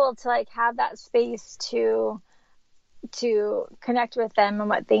let's be able to like have that space to connect with them and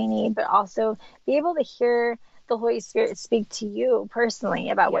what they need, but also be able to hear the Holy Spirit speak to you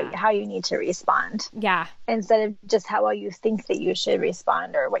personally about how you need to respond. Yeah. Instead of just how well you think that you should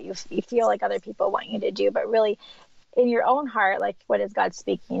respond, or what you feel like other people want you to do, but really in your own heart, like, what is God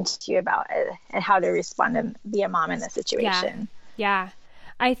speaking to you about, and how to respond and be a mom in this situation. Yeah.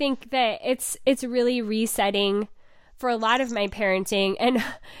 I think that it's really resetting for a lot of my parenting, and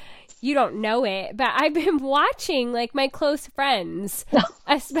you don't know it, but I've been watching like my close friends,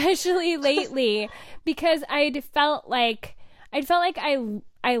 especially lately, because I'd felt like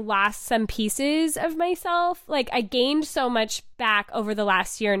I lost some pieces of myself. Like, I gained so much back over the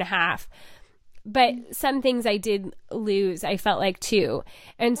last year and a half, but some things I did lose, I felt like too.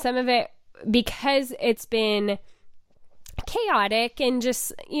 And some of it, because it's been chaotic and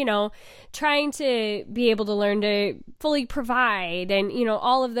just, trying to be able to learn to fully provide and,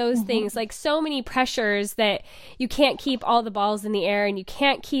 all of those things, like so many pressures that you can't keep all the balls in the air and you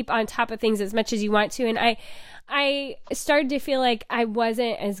can't keep on top of things as much as you want to. And I started to feel like I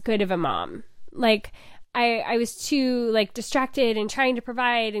wasn't as good of a mom. Like I was too like distracted and trying to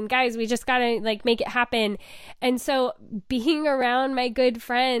provide, and guys, we just gotta like make it happen. And so being around my good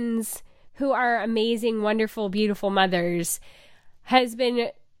friends who are amazing, wonderful, beautiful mothers has been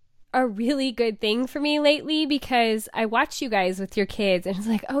a really good thing for me lately, because I watch you guys with your kids and it's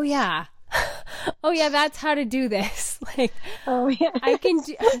like, oh yeah, that's how to do this. Like, oh yeah, I can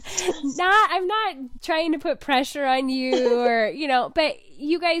do. I'm not trying to put pressure on you or but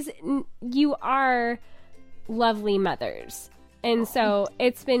you guys, you are lovely mothers, and so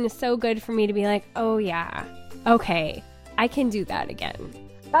it's been so good for me to be like, oh yeah, okay, I can do that again.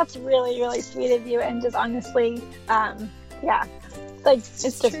 That's really, really sweet of you, and just honestly, yeah, like it's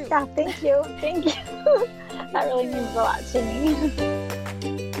just true. Yeah, thank you. That really means a lot to me.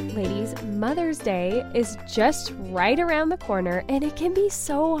 Ladies, Mother's Day is just right around the corner, and it can be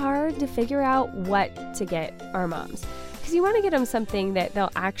so hard to figure out what to get our moms. Because you want to get them something that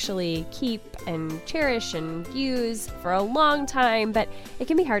they'll actually keep and cherish and use for a long time, but it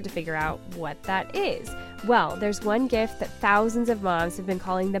can be hard to figure out what that is. Well, there's one gift that thousands of moms have been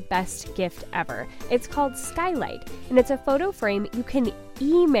calling the best gift ever. It's called Skylight, and it's a photo frame you can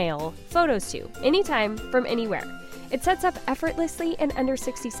email photos to anytime from anywhere. It sets up effortlessly in under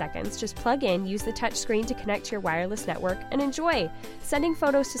 60 seconds. Just plug in, use the touch screen to connect to your wireless network, and enjoy. Sending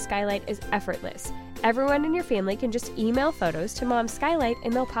photos to Skylight is effortless. Everyone in your family can just email photos to Mom Skylight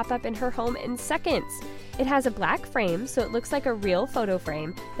and they'll pop up in her home in seconds. It has a black frame, so it looks like a real photo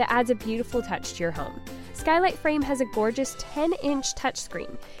frame that adds a beautiful touch to your home. Skylight frame has a gorgeous 10-inch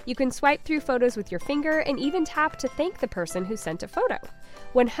touchscreen. You can swipe through photos with your finger and even tap to thank the person who sent a photo.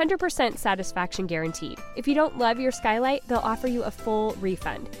 100% satisfaction guaranteed. If you don't love your Skylight, they'll offer you a full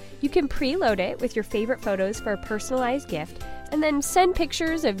refund. You can preload it with your favorite photos for a personalized gift, and then send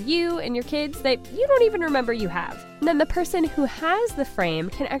pictures of you and your kids that you don't even remember you have. And then the person who has the frame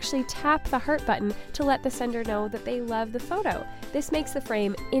can actually tap the heart button to let the sender know that they love the photo. This makes the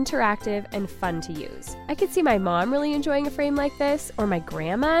frame interactive and fun to use. I could see my mom really enjoying a frame like this, or my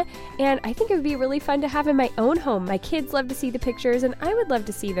grandma, and I think it would be really fun to have in my own home. My kids love to see the pictures, and I would love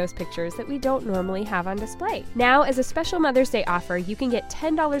to see those pictures that we don't normally have on display. Now, as a special Mother's Day offer, you can get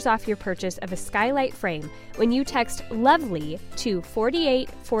 $10 off your purchase of a Skylight frame when you text LOVELY to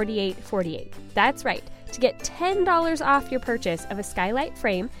 484848. That's right. To get $10 off your purchase of a Skylight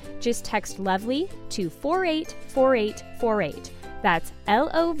frame, just text LOVELY to 484848. That's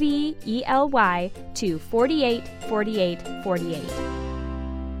LOVELY to 484848.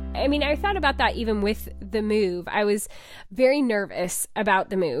 I mean, I thought about that even with the move. I was very nervous about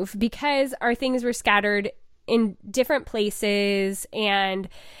the move because our things were scattered in different places, and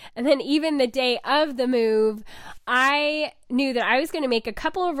then even the day of the move, I knew that I was going to make a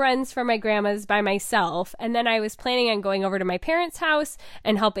couple of runs for my grandma's by myself, and then I was planning on going over to my parents' house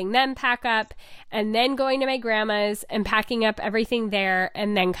and helping them pack up, and then going to my grandma's and packing up everything there,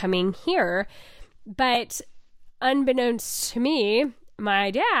 and then coming here. But unbeknownst to me,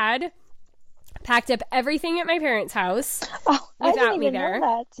 my dad packed up everything at my parents' house without me there.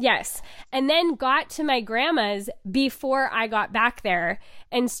 Yes. And then got to my grandma's before I got back there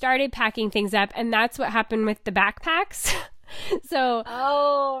and started packing things up. And that's what happened with the backpacks. So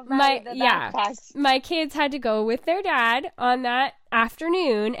my kids had to go with their dad on that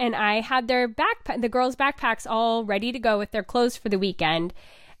afternoon, and I had the girls' backpacks all ready to go with their clothes for the weekend.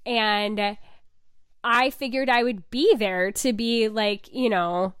 And I figured I would be there to be like,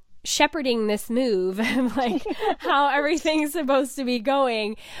 shepherding this move, like how everything's supposed to be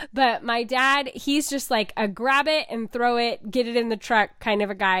going. But my dad, he's just like a grab it and throw it, get it in the truck kind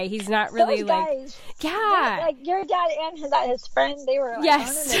of a guy. He's not really like your dad and his friend, they were like on a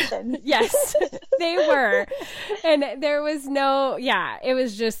mission. Yes, they were. And there was it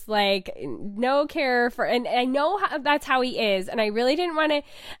was just like no care for, and I know that's how he is, and I really didn't want to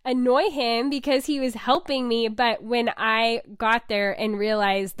annoy him because he was helping me. But when I got there and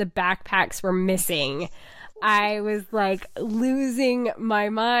realized the backpacks were missing, I was like losing my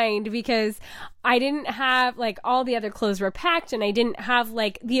mind because I didn't have like all the other clothes were packed, and I didn't have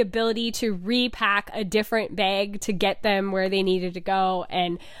like the ability to repack a different bag to get them where they needed to go.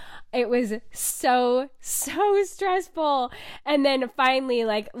 And it was so stressful. And then finally,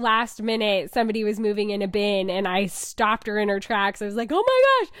 like last minute, somebody was moving in a bin and I stopped her in her tracks. I was like, oh my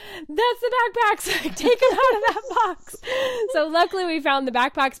gosh, that's the backpacks. Take them out of that box. So luckily we found the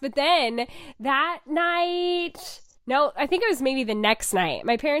backpacks. But then that night, No, I think it was maybe the next night.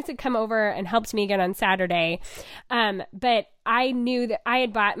 My parents had come over and helped me again on Saturday. But I knew that I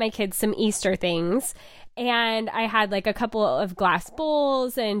had bought my kids some Easter things. And I had like a couple of glass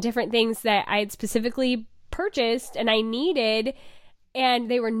bowls and different things that I had specifically purchased and I needed. And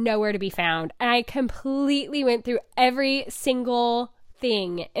they were nowhere to be found. And I completely went through every single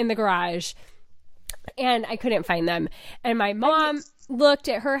thing in the garage. And I couldn't find them. And my mom looked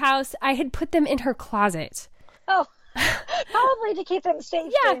at her house. I had put them in her closet. Oh, probably to keep them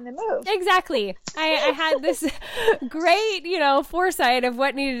safe during the move. Exactly. I had this great, foresight of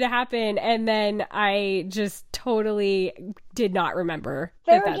what needed to happen, and then I just totally did not remember.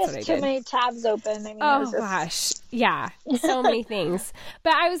 There were just too many tabs open. I mean, gosh. Yeah. So many things.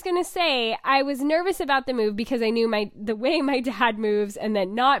 But I was going to say, I was nervous about the move because I knew the way my dad moves and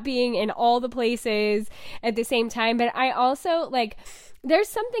then not being in all the places at the same time. But I also, there's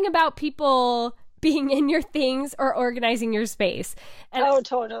something about people being in your things or organizing your space. And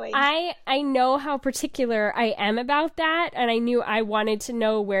totally. I know how particular I am about that. And I knew I wanted to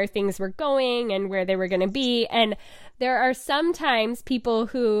know where things were going and where they were going to be. And there are sometimes people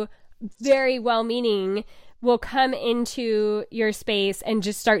who, very well-meaning, will come into your space and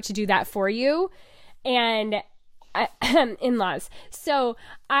just start to do that for you. And in-laws. So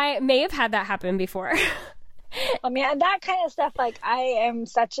I may have had that happen before. I mean, that kind of stuff, I am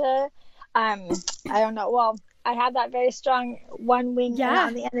such a I don't know. Well, I have that very strong one wing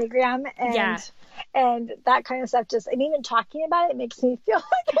on the Enneagram, and that kind of stuff. And even talking about it makes me feel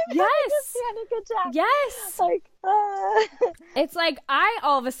like I'm doing a good job. Yes. It's like I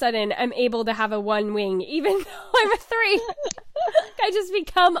all of a sudden am able to have a one wing, even though I'm a 3. I just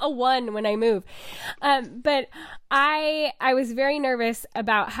become a 1 when I move. But I was very nervous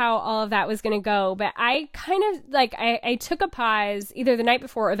about how all of that was going to go. But I kind of I took a pause either the night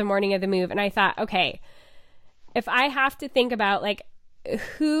before or the morning of the move. And I thought, okay, if I have to think about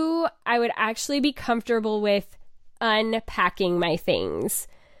who I would actually be comfortable with unpacking my things,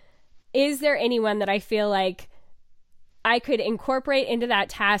 is there anyone that I feel like I could incorporate into that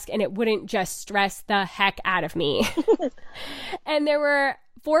task and it wouldn't just stress the heck out of me? And there were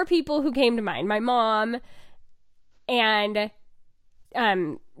 4 people who came to mind. My mom and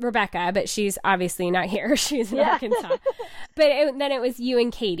Rebecca, but she's obviously not here. She's in Arkansas. But then it was you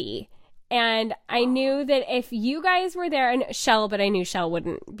and Katie. And I knew that if you guys were there, and Shell, but I knew Shell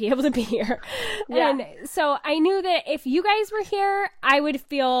wouldn't be able to be here. Yeah. And so I knew that if you guys were here, I would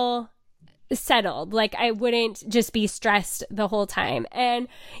feel settled. I wouldn't just be stressed the whole time. And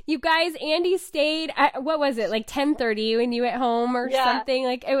you guys, Andy stayed at, what was it, 10:30 when you went home or something?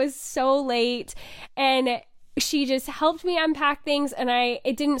 It was so late. And she just helped me unpack things, and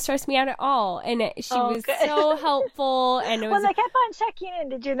it didn't stress me out at all. And she was so helpful. And it was, they kept on checking in.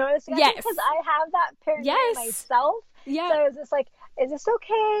 Did you notice? Yes. Because I have that paranoia myself. Yeah. So I was just is this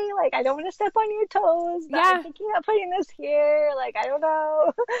okay? I don't want to step on your toes. But I'm thinking about putting this here. I don't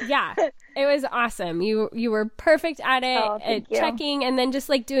know. Yeah. It was awesome. You were perfect at it, at checking, and then just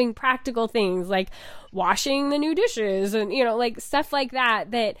doing practical things like washing the new dishes and, stuff like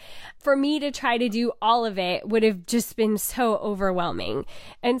that, that for me to try to do all of it would have just been so overwhelming.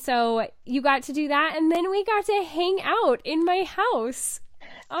 And so you got to do that. And then we got to hang out in my house.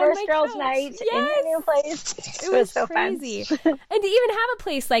 First girls' night in a new place. It was so crazy. Fun. And to even have a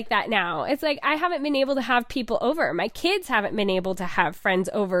place like that now, it's I haven't been able to have people over. My kids haven't been able to have friends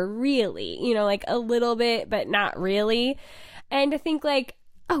over, really. A little bit, but not really. And to think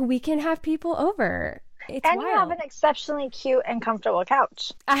we can have people over. It's and wild. You have an exceptionally cute and comfortable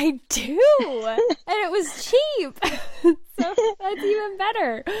couch. I do. And it was cheap. So that's even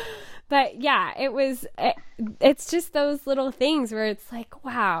better. But yeah, it's just those little things where it's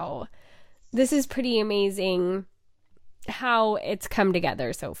wow, this is pretty amazing how it's come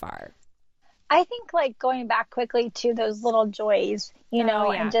together so far. I think going back quickly to those little joys, and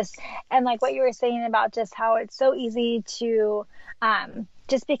what you were saying about just how it's so easy to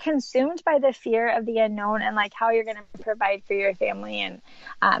just be consumed by the fear of the unknown and how you're going to provide for your family and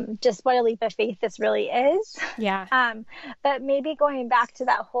just what a leap of faith this really is. Yeah. But maybe going back to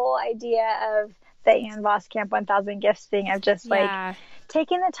that whole idea of the Ann Voskamp 1000 gifts thing of just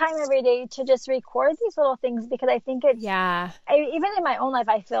taking the time every day to just record these little things, because I think it's even in my own life,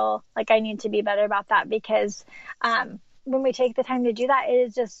 I feel I need to be better about that, because when we take the time to do that, it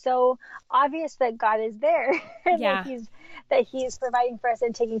is just so obvious that God is there and that he's providing for us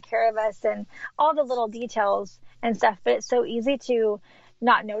and taking care of us and all the little details and stuff. But it's so easy to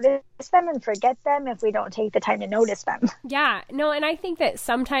not notice them and forget them if we don't take the time to notice them. Yeah, no, and I think that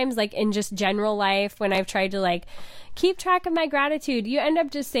sometimes in just general life, when I've tried to keep track of my gratitude, you end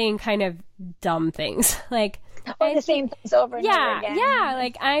up just saying kind of dumb things. Or the same things over and over yeah, again. yeah.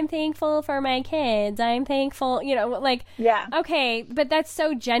 Like, I'm thankful for my kids. I'm thankful, you know, like, Yeah. okay, but that's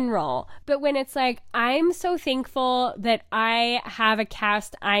so general. But when it's like, I'm so thankful that I have a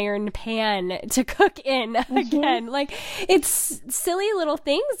cast iron pan to cook in again. Like, it's silly little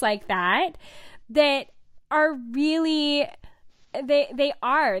things like that that are really...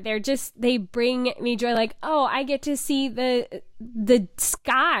 they bring me joy. Like, oh, I get to see the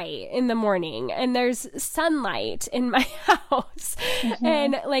sky in the morning, and there's sunlight in my house,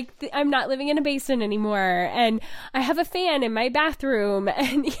 and like I'm not living in a basement anymore, and I have a fan in my bathroom,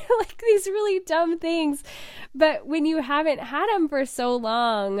 and you know, like these really dumb things. But when you haven't had them for so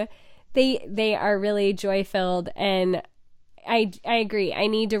long, they are really joy filled. And I agree. I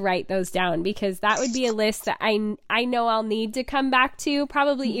need to write those down, because that would be a list that I know I'll need to come back to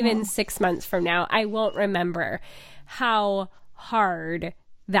probably even 6 months from now. I won't remember how hard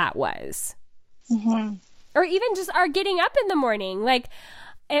that was. Or even just our getting up in the morning. Like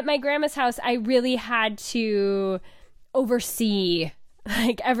at my grandma's house, I really had to oversee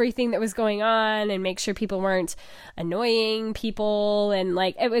like everything that was going on and make sure people weren't annoying people. And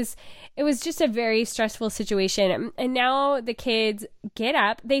like it was just a very stressful situation. And now the kids get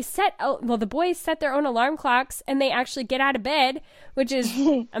up, the boys set their own alarm clocks, and they actually get out of bed, which is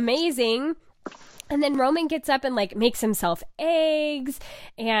amazing. And then Roman gets up and like makes himself eggs,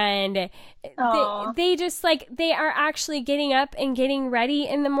 and they just like, they are actually getting up and getting ready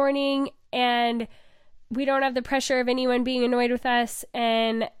in the morning, and we don't have the pressure of anyone being annoyed with us,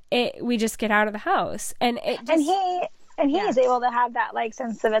 and we just get out of the house. And it just, he is able to have that like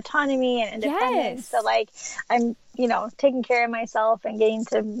sense of autonomy and independence. So like, I'm, you know, taking care of myself and getting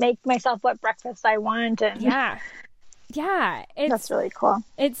to make myself what breakfast I want. And that's really cool.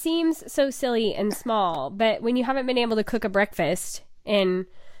 It seems so silly and small, but when you haven't been able to cook a breakfast in,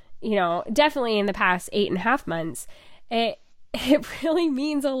 you know, definitely in the past 8.5 months, it really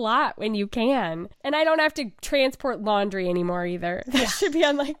means a lot when you can. And I don't have to transport laundry anymore either. That should be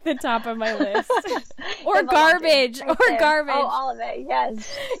on like the top of my list. Or garbage. Garbage. Oh, all of it. Yes.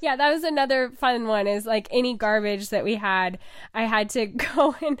 Yeah, that was another fun one, is like any garbage that we had, I had to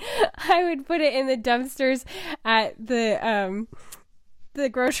go and I would put it in the dumpsters at the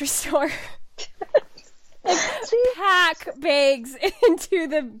grocery store. Pack bags into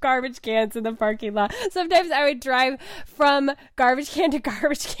the garbage cans in the parking lot. Sometimes I would drive from garbage can to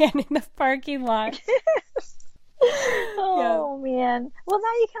garbage can in the parking lot. Man. Well,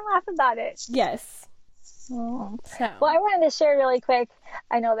 now you can laugh about it. Yes. Well, I wanted to share really quick.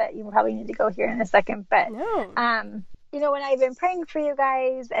 I know that you probably need to go here in a second, but you know, when I've been praying for you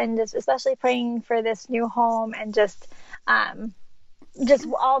guys, and just especially praying for this new home, and just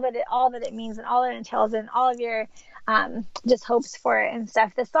all that it means, and all that it entails, and all of your just hopes for it and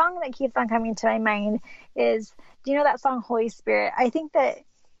stuff. The song that keeps on coming to my mind is, do you know that song Holy Spirit? I think that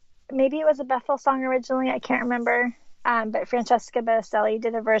maybe it was a Bethel song originally. I can't remember. But Francesca Battistelli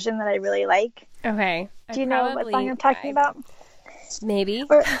did a version that I really like. Okay. Do you know what song I'm talking about? Maybe.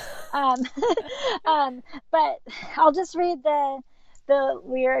 Or, but I'll just read the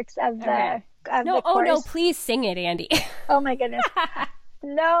lyrics of the the chorus. No, please sing it, Andy. Oh my goodness.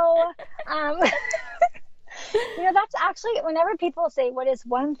 No. You know, that's actually, whenever people say, what is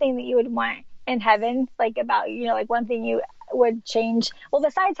one thing that you would want in heaven, like about, you know, like one thing you would change, well,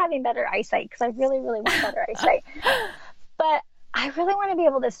 besides having better eyesight, because I really, really want better eyesight, but I really want to be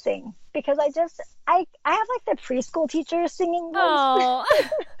able to sing, because I have like the preschool teacher singing voice.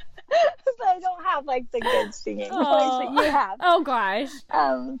 But I don't have like the good singing voice that you have. Oh gosh.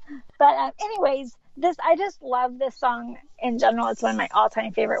 But anyways, I just love this song in general. It's one of my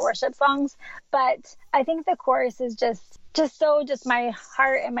all-time favorite worship songs. But I think the chorus is just my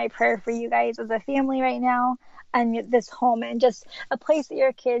heart and my prayer for you guys as a family right now, and this home, and just a place that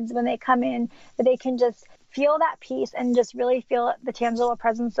your kids, when they come in, that they can just feel that peace and just really feel the tangible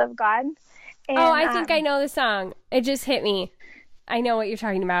presence of God. And, I think I know the song. It just hit me. I know what you're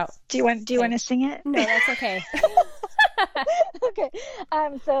talking about. Do you want to sing it? No, that's okay. Okay.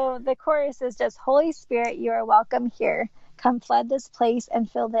 So the chorus is just, Holy Spirit, you are welcome here. Come flood this place and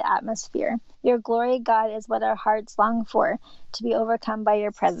fill the atmosphere. Your glory, God, is what our hearts long for, to be overcome by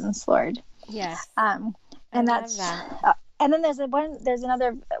your presence, Lord. Yes. And that's that. And then there's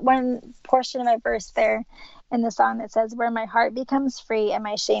another one portion of a verse there in the song that says, where my heart becomes free and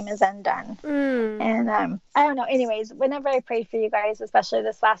my shame is undone. And I don't know. Anyways, whenever I pray for you guys, especially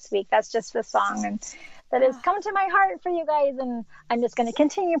this last week, that's just the song, and that has come to my heart for you guys, and I'm just going to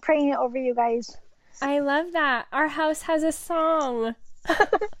continue praying it over you guys. I love that. Our house has a song.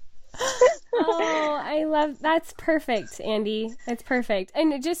 Oh, I that's perfect, Andy. That's perfect.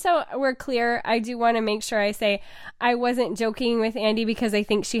 And just so we're clear, I do want to make sure I say I wasn't joking with Andy because I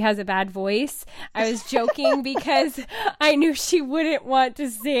think she has a bad voice. I was joking because I knew she wouldn't want to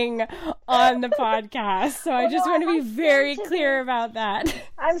sing on the podcast. So I just want to be very clear about that.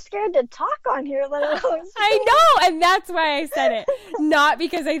 I'm scared to talk on here, let alone I know, and that's why I said it. Not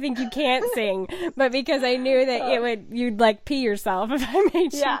because I think you can't sing, but because I knew that you'd like pee yourself if I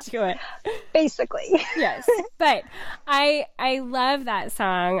made you do it. Basically. Yes. But I love that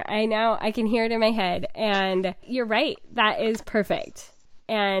song. I know I can hear it in my head, and you're right. That is perfect.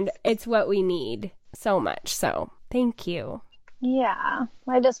 And it's what we need so much. So thank you. Yeah,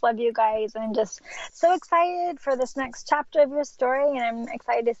 I just love you guys, and I'm just so excited for this next chapter of your story, and I'm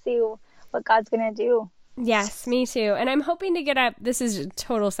excited to see what God's going to do. Yes, me too. And I'm hoping to get up, this is a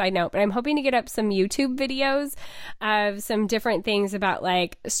total side note, but I'm hoping to get up some YouTube videos of some different things about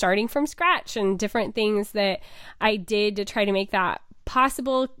like starting from scratch and different things that I did to try to make that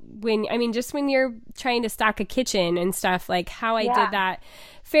possible when you're trying to stock a kitchen and stuff, like how I did that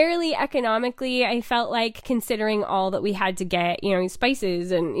fairly economically. I felt like, considering all that we had to get,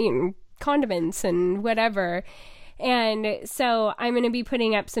 spices and condiments and whatever. And so I'm going to be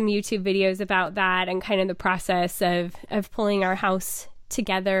putting up some YouTube videos about that and kind of the process of pulling our house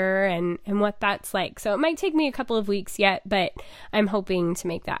together and what that's like. So it might take me a couple of weeks yet, but I'm hoping to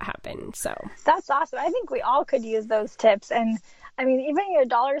make that happen. So that's awesome. I think we all could use those tips. And I mean, even your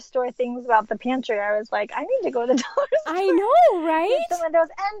dollar store things about the pantry, I was like, I need to go to the dollar store. I know, right? Some of those,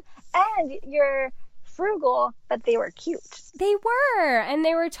 and you're frugal, but they were cute. They were, and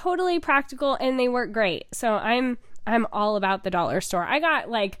they were totally practical, and they work great. So I'm all about the dollar store. I got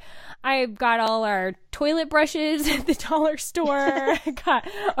all our toilet brushes at the dollar store. I got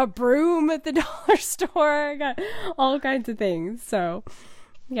a broom at the dollar store. I got all kinds of things. So,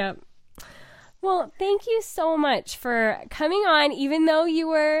 yep. Well, thank you so much for coming on, even though you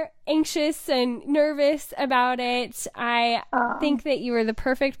were anxious and nervous about it. I think that you were the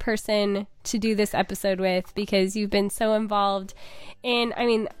perfect person to do this episode with, because you've been so involved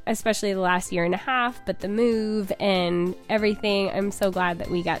in, especially the last year and a half, but the move and everything. I'm so glad that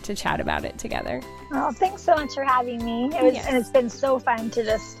we got to chat about it together. Oh, thanks so much for having me. And it's been so fun to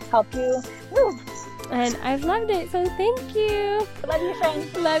just help you move. And I've loved it, so thank you. Love you,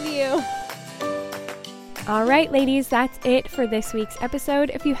 friend. Love you. All right, ladies, that's it for this week's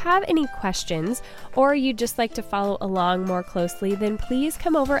episode. If you have any questions or you'd just like to follow along more closely, then please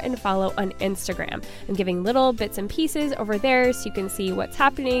come over and follow on Instagram. I'm giving little bits and pieces over there so you can see what's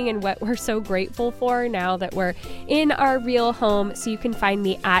happening and what we're so grateful for now that we're in our real home. So you can find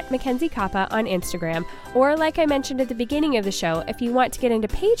me at Mackenzie Kappa on Instagram. Or like I mentioned at the beginning of the show, if you want to get into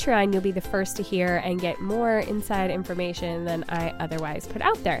Patreon, you'll be the first to hear and get more inside information than I otherwise put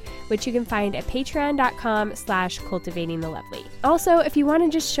out there, which you can find at patreon.com/cultivatingthelovely. Also, if you want to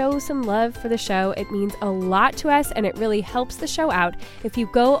just show some love for the show, it means a lot to us and it really helps the show out if you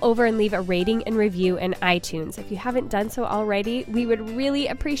go over and leave a rating and review in iTunes. If you haven't done so already, we would really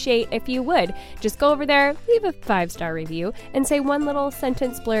appreciate if you would. Just go over there, leave a 5-star review, and say one little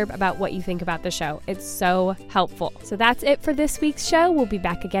sentence blurb about what you think about the show. It's so helpful. So that's it for this week's show. We'll be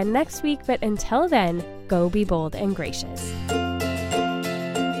back again next week, but until then, go be bold and gracious.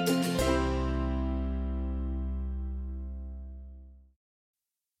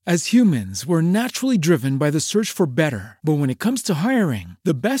 As humans, we're naturally driven by the search for better. But when it comes to hiring,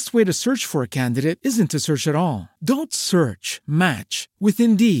 the best way to search for a candidate isn't to search at all. Don't search, match with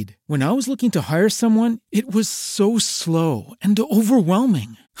Indeed. When I was looking to hire someone, it was so slow and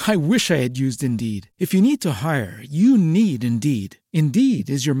overwhelming. I wish I had used Indeed. If you need to hire, you need Indeed. Indeed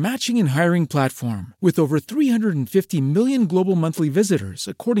is your matching and hiring platform with over 350 million global monthly visitors,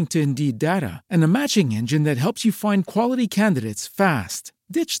 according to Indeed data, and a matching engine that helps you find quality candidates fast.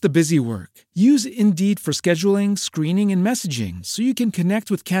 Ditch the busy work. Use Indeed for scheduling, screening, and messaging so you can connect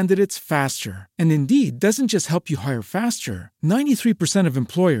with candidates faster. And Indeed doesn't just help you hire faster. 93% of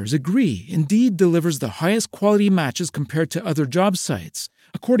employers agree Indeed delivers the highest quality matches compared to other job sites,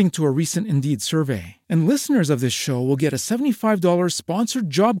 according to a recent Indeed survey. And listeners of this show will get a $75 sponsored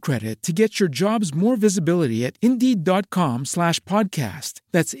job credit to get your jobs more visibility at Indeed.com/podcast.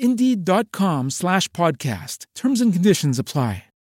 That's Indeed.com/podcast. Terms and conditions apply.